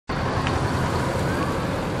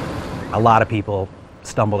A lot of people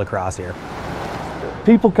stumbled across here.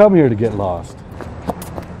 People come here to get lost.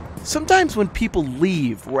 Sometimes when people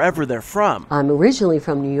leave wherever they're from, I'm originally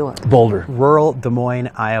from New York. Boulder. Rural Des Moines,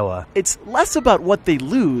 Iowa. it's less about what they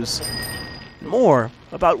lose, more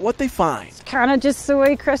about what they find. Kind of just the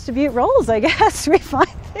way Crested Butte rolls, I guess. We find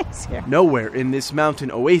things here. Nowhere in this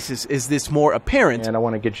mountain oasis is this more apparent And I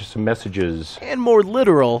want to get you some messages. and more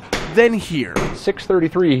literal than here,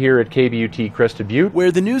 6:33 here at KBUT Crested Butte. where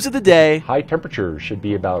the news of the day High temperatures should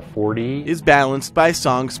be about 40. is balanced by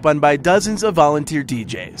songs spun by dozens of volunteer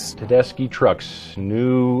DJs. Tedeschi Trucks,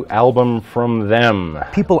 new album from them.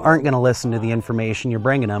 People aren't going to listen to the information you're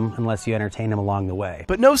bringing them unless you entertain them along the way.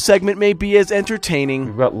 But no segment may be as entertaining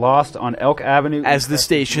We've got Lost on Elk Avenue. as the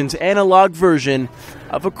station's analog version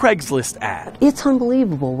of a Craigslist ad. It's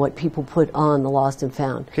unbelievable what people put on the Lost and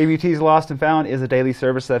Found. KBUT's Lost and Found is a daily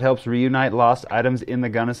service that helps reunite lost items in the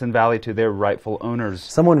Gunnison Valley to their rightful owners.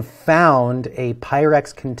 Someone found a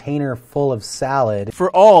Pyrex container full of salad. For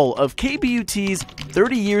all of KBUT's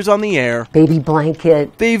 30 years on the air, Baby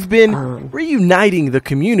blanket. they've been reuniting the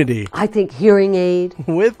community I think hearing aid.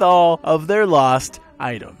 with all of their lost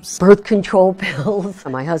items. Birth control pills.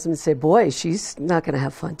 My husband said, boy, she's not going to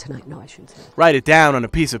have fun tonight. No, I shouldn't say that. Write it down on a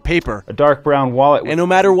piece of paper, A dark brown wallet. and no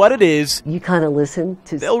matter what it is, You kind of listen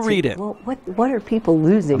to... They'll read it. Well, what are people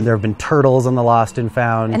losing? There have been turtles on the Lost and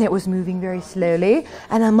Found. And it was moving very slowly.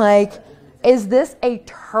 And I'm like, is this a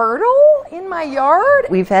turtle in my yard?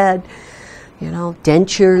 We've had,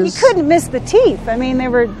 dentures. You couldn't miss the teeth. I mean, they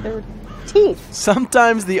were teeth.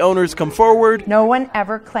 sometimes the owners come forward, No one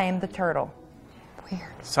ever claimed the turtle.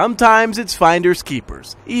 sometimes it's finders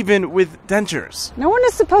keepers, even with dentures. No one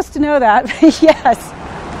is supposed to know that, but yes.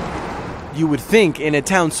 You would think in a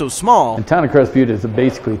town so small, The town of Crested Butte is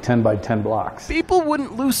basically 10 by 10 blocks. people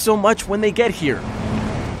wouldn't lose so much when they get here.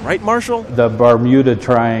 Right, Marshall? The Bermuda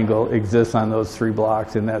Triangle exists on those 3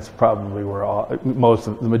 blocks, and that's probably where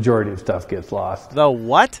the majority of stuff gets lost. The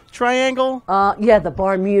what triangle? Yeah, the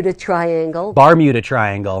Bermuda Triangle. Bermuda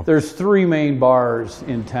Triangle. There's 3 main bars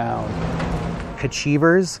in town.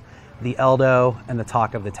 Achievers, the Eldo, and the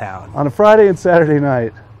Talk of the Town. On a Friday and Saturday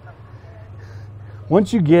night,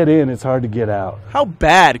 once you get in, it's hard to get out. How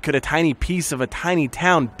bad could a tiny piece of a tiny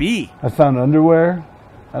town be? I found underwear.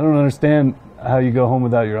 I don't understand how you go home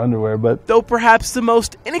without your underwear, but Though perhaps the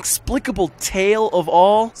most inexplicable tale of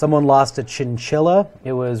all, Someone lost a chinchilla.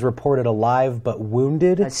 It was reported alive but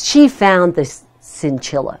wounded. She found this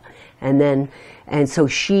chinchilla, and so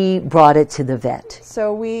she brought it to the vet.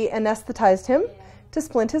 So we anesthetized him to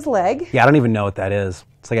splint his leg. Yeah, I don't even know what that is.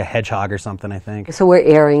 It's like a hedgehog or something, I think. So we're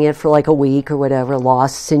airing it for like a week or whatever,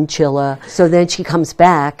 lost chinchilla. So then she comes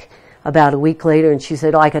back about a week later and she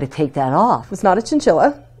said, I got to take that off. It was not a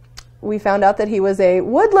chinchilla. We found out that he was a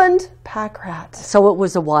woodland pack rat. So it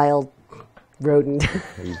was a wild rodent.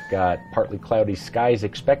 We've got partly cloudy skies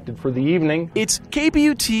expected for the evening. it's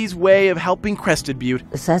KBUT's way of helping Crested Butte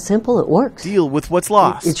It's that simple, it works. deal with what's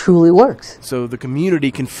lost, It truly works. so the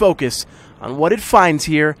community can focus on what it finds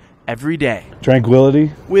here every day.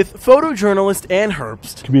 tranquility, With photojournalist Ann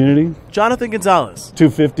Herbst, community, Jonathan Gonzalez,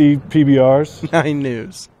 250 PBRs. 9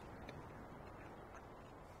 News.